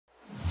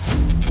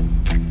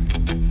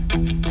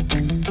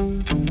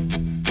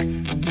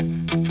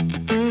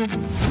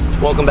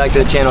Welcome back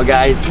to the channel,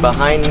 guys.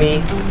 Behind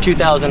me,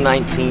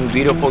 2019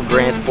 beautiful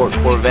Grand Sport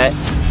Corvette.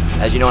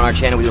 As you know, on our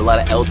channel we do a lot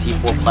of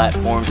LT4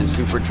 platforms and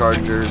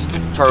superchargers,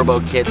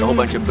 turbo kits, a whole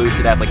bunch of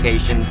boosted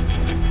applications.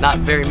 Not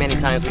very many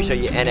times we show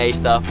you NA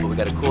stuff, but we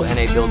got a cool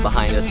NA build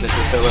behind us.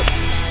 Mr. Phillips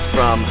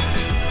from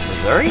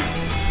Missouri?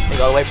 I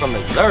think all the way from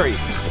Missouri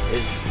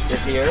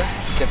is here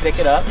to pick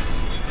it up.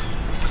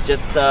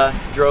 Just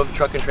drove the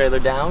truck and trailer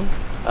down.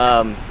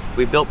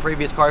 We built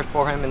previous cars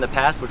for him in the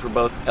past, which were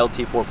both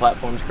LT4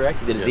 platforms,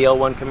 correct? We did a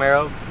ZL1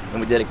 Camaro,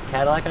 and we did a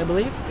Cadillac, I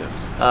believe?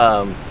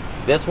 Yes.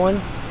 This one,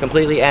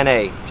 completely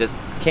NA. Just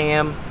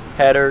cam,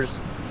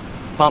 headers,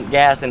 pump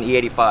gas, and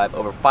E85.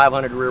 Over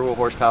 500 rear wheel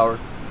horsepower.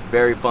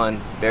 Very fun,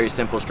 very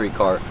simple street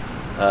car.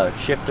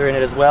 Shifter in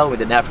it as well. We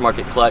did an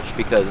aftermarket clutch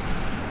because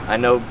I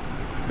know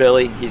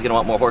Billy, he's gonna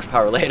want more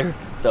horsepower later.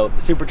 So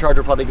the supercharger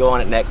will probably go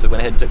on it next. We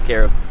went ahead and took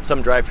care of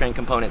some drivetrain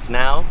components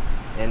now.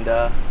 And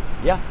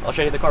yeah, I'll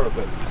show you the car real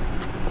quick.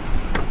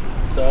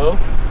 So,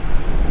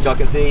 as y'all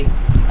can see,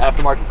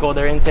 aftermarket cold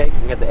air intake.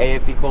 We got the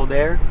AFE cold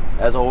air.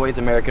 As always,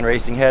 American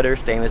Racing header,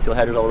 stainless steel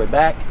headers all the way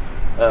back.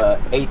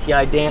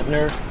 ATI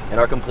dampener,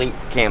 and our complete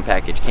cam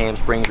package. Cam,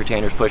 springs,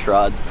 retainers, push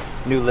rods,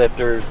 new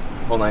lifters,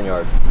 whole 9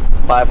 yards.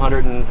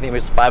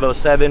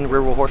 507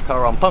 rear wheel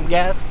horsepower on pump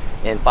gas,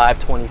 and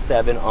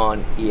 527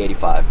 on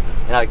E85.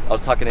 And I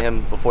was talking to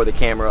him before the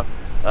camera.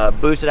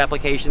 Boosted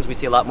applications, we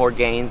see a lot more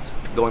gains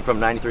going from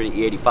 93 to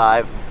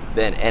E85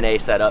 than NA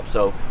setup,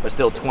 so but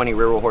still 20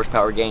 rear wheel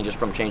horsepower gain just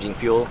from changing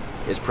fuel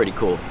is pretty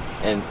cool.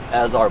 And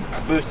as our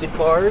boosted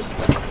cars,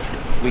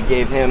 we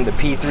gave him the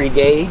P3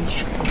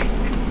 gauge,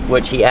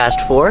 which he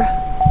asked for,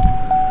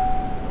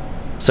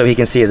 so he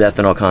can see his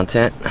ethanol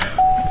content.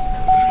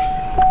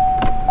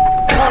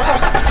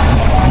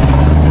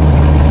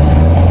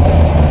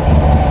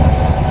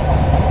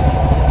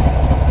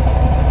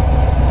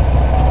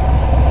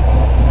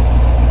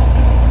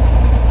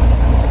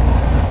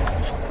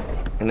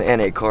 And the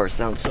NA car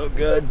sounds so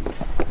good.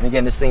 And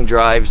again, this thing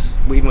drives,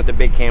 even with the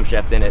big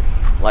camshaft in it,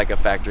 like a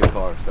factory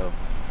car. So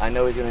I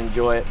know he's gonna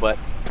enjoy it, but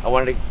I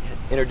wanted to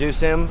introduce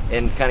him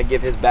and kind of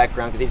give his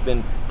background because he's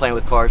been playing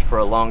with cars for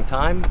a long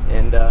time.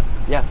 And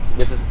yeah,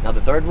 this is now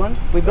the third one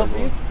we built for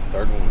you?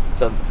 Third one.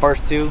 So the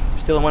first two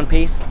still in one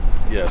piece?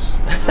 Yes,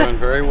 run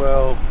very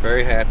well,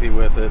 very happy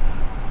with it.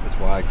 That's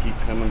why I keep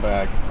coming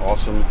back.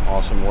 Awesome,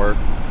 awesome work.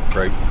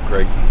 Great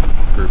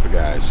group of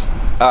guys.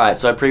 All right,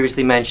 so I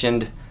previously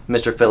mentioned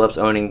Mr. Phillips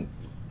owning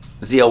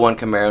ZL1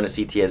 Camaro and a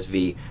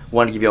CTSV.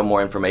 Wanted to give you all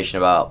more information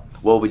about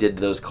what we did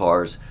to those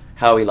cars,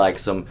 how he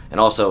likes them, and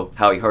also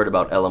how he heard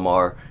about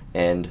LMR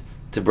and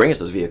to bring us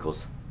those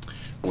vehicles.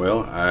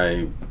 Well,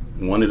 I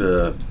wanted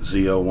a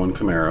ZL1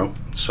 Camaro,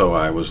 so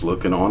I was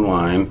looking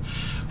online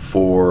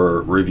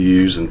for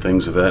reviews and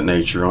things of that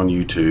nature on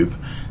YouTube,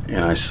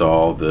 and I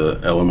saw the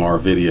LMR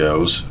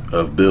videos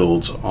of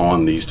builds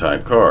on these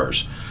type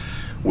cars,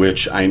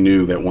 which I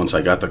knew that once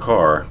I got the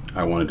car,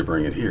 I wanted to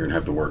bring it here and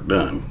have the work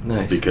done.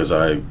 Nice. Because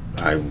I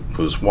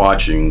was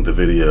watching the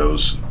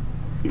videos,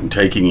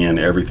 taking in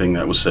everything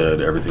that was said,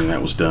 everything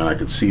that was done. I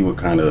could see what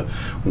kind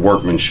of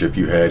workmanship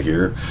you had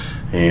here,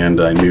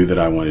 and I knew that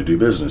I wanted to do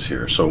business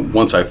here. So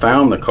once I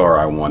found the car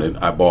I wanted,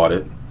 I bought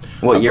it.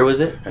 What year was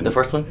it, the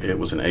first one? It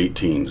was an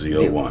 18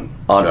 ZL1.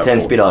 On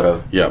 10-speed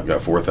auto? Yeah,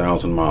 got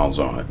 4,000 miles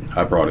on it.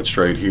 I brought it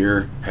straight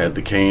here, had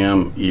the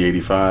cam,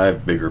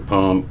 E85, bigger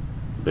pump,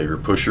 bigger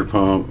pusher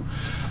pump,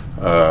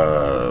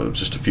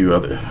 just a few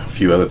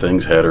other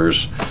things,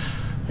 headers,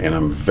 and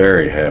I'm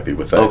very happy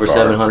with that. Over car.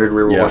 700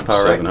 rear wheel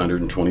horsepower,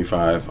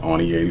 725 on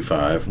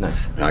E85.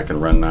 Nice. And I can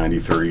run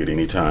 93 at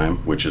any time,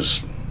 which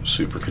is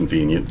super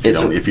convenient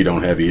if you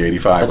don't have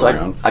E85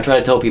 around. I try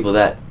to tell people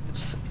that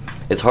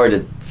it's hard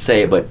to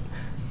say it, but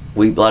a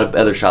lot of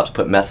other shops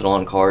put methanol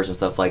on cars and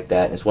stuff like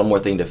that. It's one more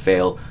thing to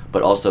fail,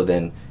 but also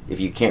then if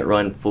you can't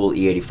run full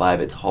E85,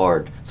 it's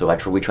hard. So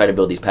we try to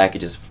build these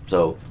packages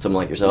so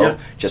someone like yourself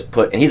just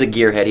put, and he's a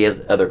gearhead, he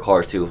has other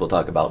cars too we'll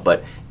talk about,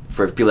 but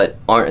for people that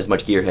aren't as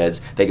much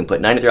gearheads, they can put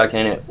 93 octane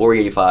in it or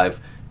E85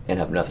 and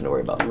have nothing to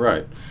worry about.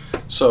 Right.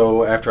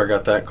 So after I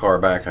got that car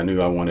back, I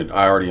knew I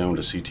already owned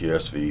a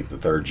CTSV, the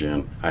 3rd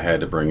gen. I had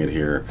to bring it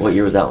here. What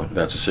year was that one?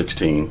 That's a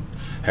 16.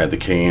 Had the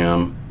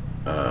cam.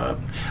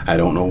 I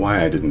don't know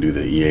why I didn't do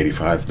the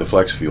E85, the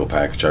flex fuel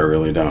package. I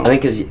really don't. I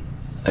think because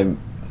I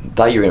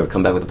thought you were going to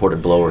come back with a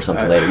ported blow or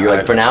something later. You're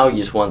like, for now, you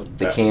just want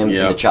the cam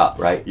and the chop,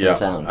 right? Yeah,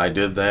 sound. I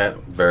did that.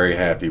 Very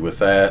happy with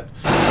that.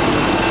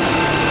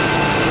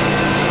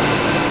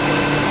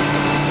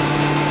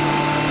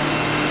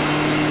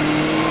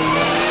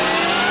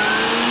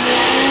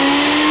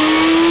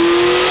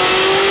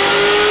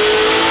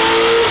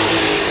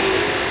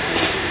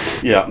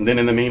 Yeah, and then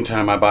in the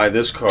meantime, I buy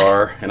this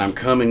car, and I'm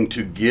coming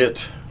to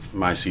get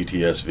my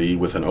CTSV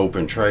with an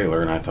open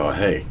trailer, and I thought,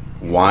 hey,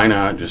 why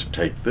not just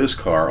take this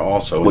car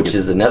also? Which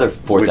is another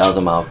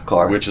 4,000 mile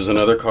car. Which is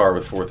another car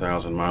with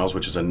 4,000 miles,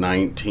 which is a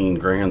 19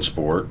 Grand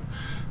Sport,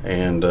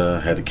 and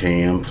had a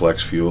cam,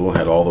 flex fuel,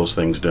 had all those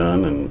things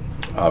done, and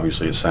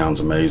obviously it sounds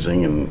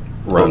amazing and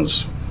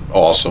runs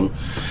awesome.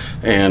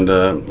 And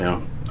you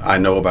know, I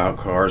know about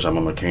cars. I'm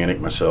a mechanic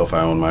myself.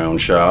 I own my own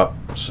shop,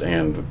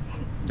 and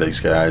these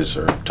guys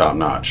are top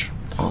notch.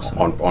 Awesome.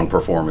 On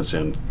performance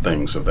and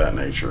things of that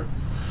nature.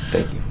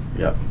 Thank you.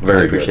 Yeah,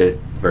 very good. Appreciate it.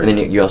 Very and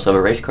then you also have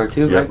a race car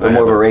too, yep, right? Or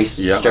more of a race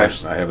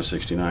stretch? I have a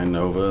 '69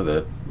 Nova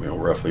that, you know,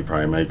 roughly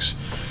probably makes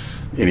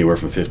anywhere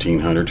from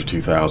 1,500 to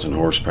 2,000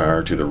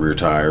 horsepower to the rear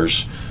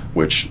tires,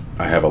 which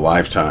I have a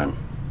lifetime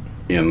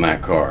in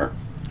that car.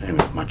 And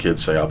if my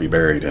kids say I'll be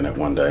buried in it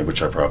one day,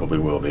 which I probably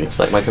will be. It's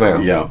like my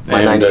Camaro. Yeah.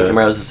 My 98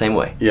 Camaro is the same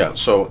way. Yeah,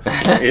 so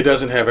it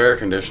doesn't have air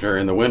conditioner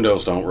and the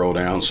windows don't roll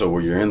down, so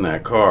when you're in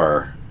that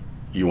car,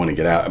 you want to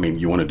get out. I mean,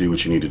 you want to do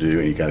what you need to do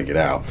and you got to get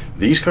out.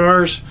 These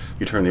cars,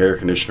 you turn the air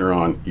conditioner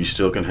on, you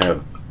still can have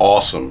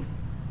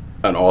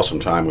an awesome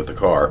time with the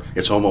car.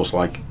 It's almost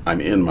like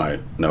I'm in my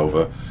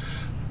Nova.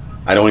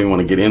 I don't even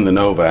want to get in the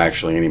Nova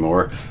actually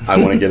anymore. I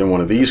want to get in one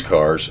of these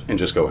cars and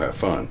just go have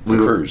fun and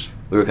cruise.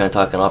 We were kind of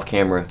talking off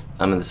camera.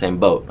 I'm in the same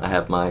boat. I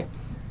have my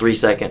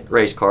 3-second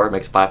race car. It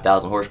makes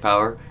 5,000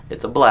 horsepower.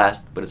 It's a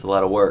blast, but it's a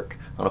lot of work.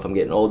 I don't know if I'm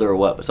getting older or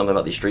what, but something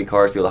about these street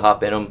cars, be able to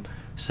hop in them,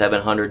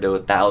 700 to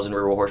 1,000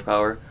 rear wheel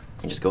horsepower,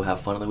 and just go have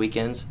fun on the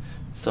weekends.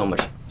 So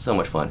much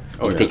fun.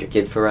 You can take your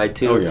kids for a ride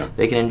too. Oh, yeah.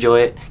 They can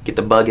enjoy it. Get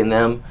the bug in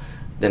them.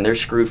 Then they're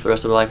screwed for the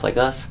rest of their life like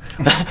us.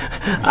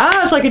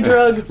 It's like a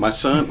drug. My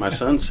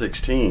son's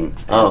 16.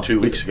 And 2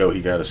 weeks ago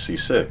he got a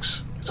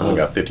C6. It's only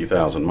got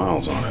 50,000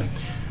 miles on it.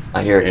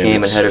 I hear a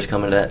cam and headers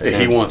coming to that.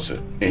 He wants it,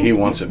 and he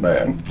wants it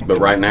bad. But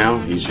right now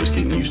he's just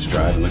getting used to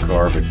driving the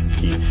car. But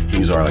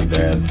he's already like,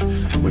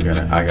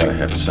 Dad, I gotta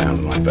have it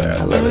sounding like that.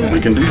 I love it. We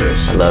can do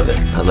this. I love it.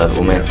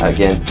 Well, man,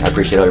 again, I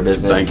appreciate all your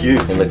business. Thank you.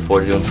 And look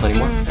forward to doing plenty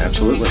more.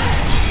 Absolutely.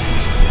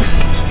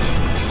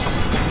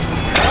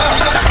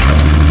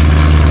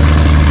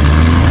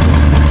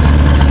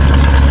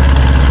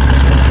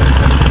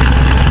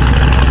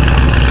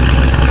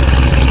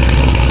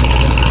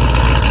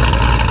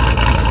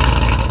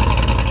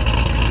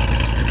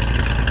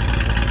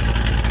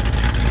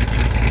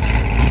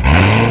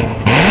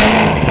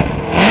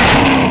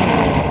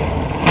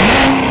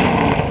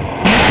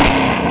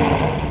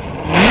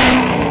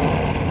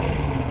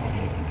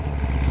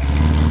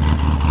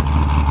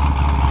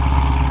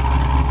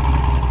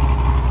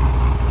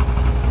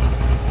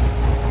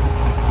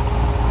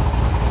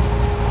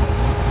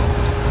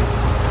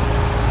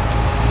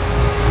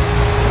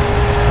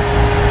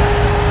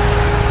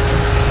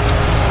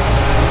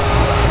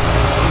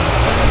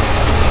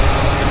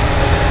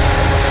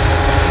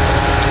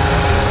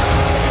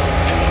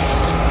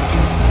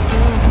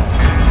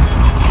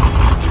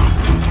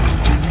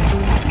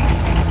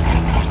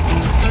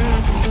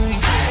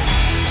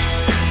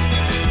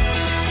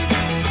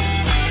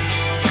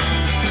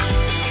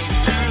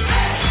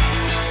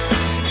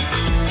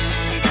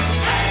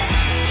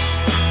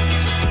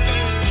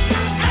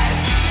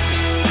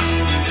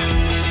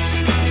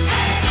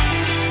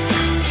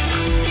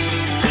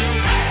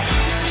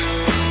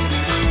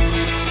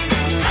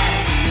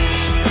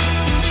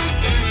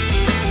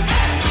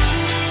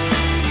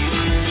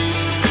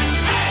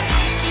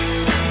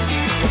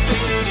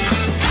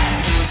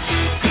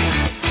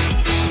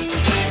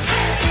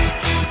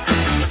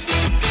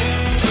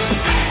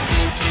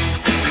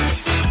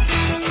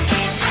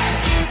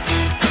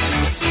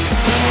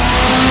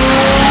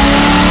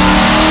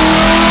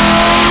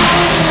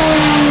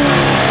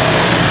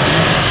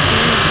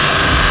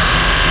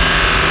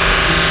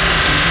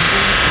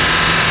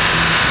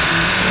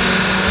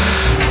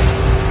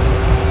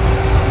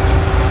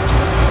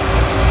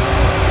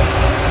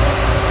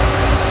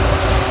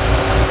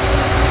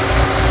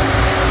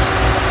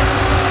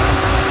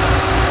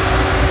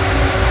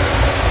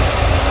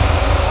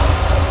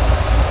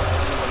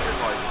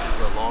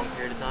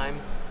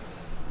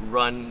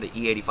 Run the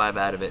E85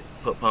 out of it,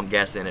 put pump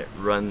gas in it,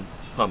 run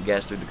pump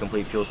gas through the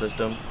complete fuel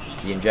system,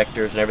 the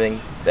injectors and everything,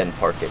 then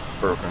park it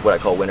for what I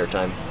call winter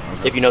time.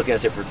 Okay. If you know it's going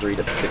to sit for 3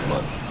 to 6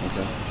 months.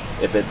 Okay.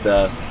 If it's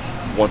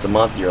once a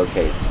month, you're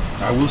okay.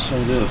 I will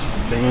say this,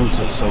 Bams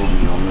that sold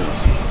me on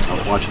this. I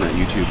was watching that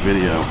YouTube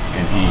video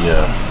and he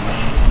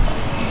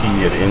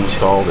had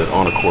installed it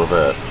on a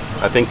Corvette.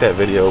 I think that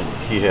video,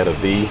 he had a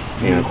V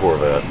and a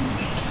Corvette.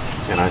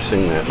 And I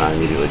seen that and I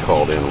immediately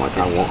called in. I'm like,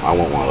 I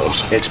want one of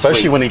those.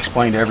 Especially when he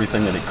explained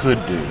everything that it could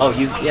do. Oh,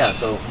 yeah.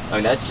 So I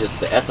mean, that's just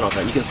the ethanol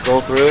tank. You can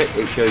scroll through it.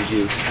 It shows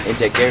you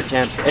intake air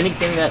temps.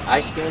 Anything that I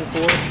scan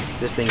for,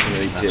 this thing can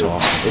read too. That's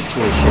awesome. It's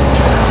cool as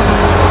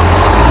shit.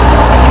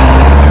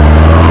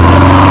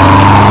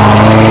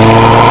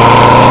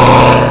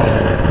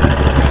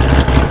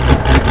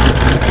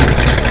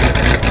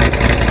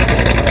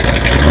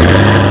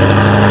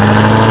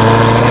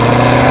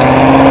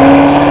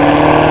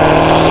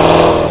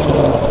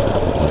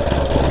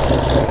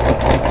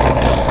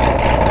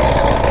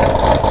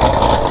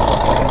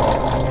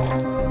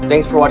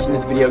 Thanks for watching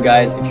this video,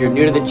 guys. If you're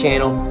new to the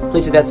channel,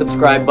 please hit that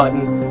subscribe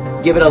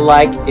button. Give it a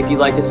like if you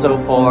liked it so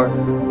far.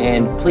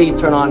 And please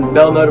turn on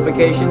bell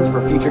notifications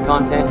for future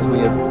content, as we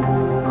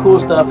have cool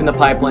stuff in the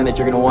pipeline that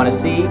you're going to want to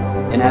see.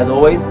 And as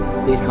always,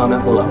 please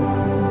comment below.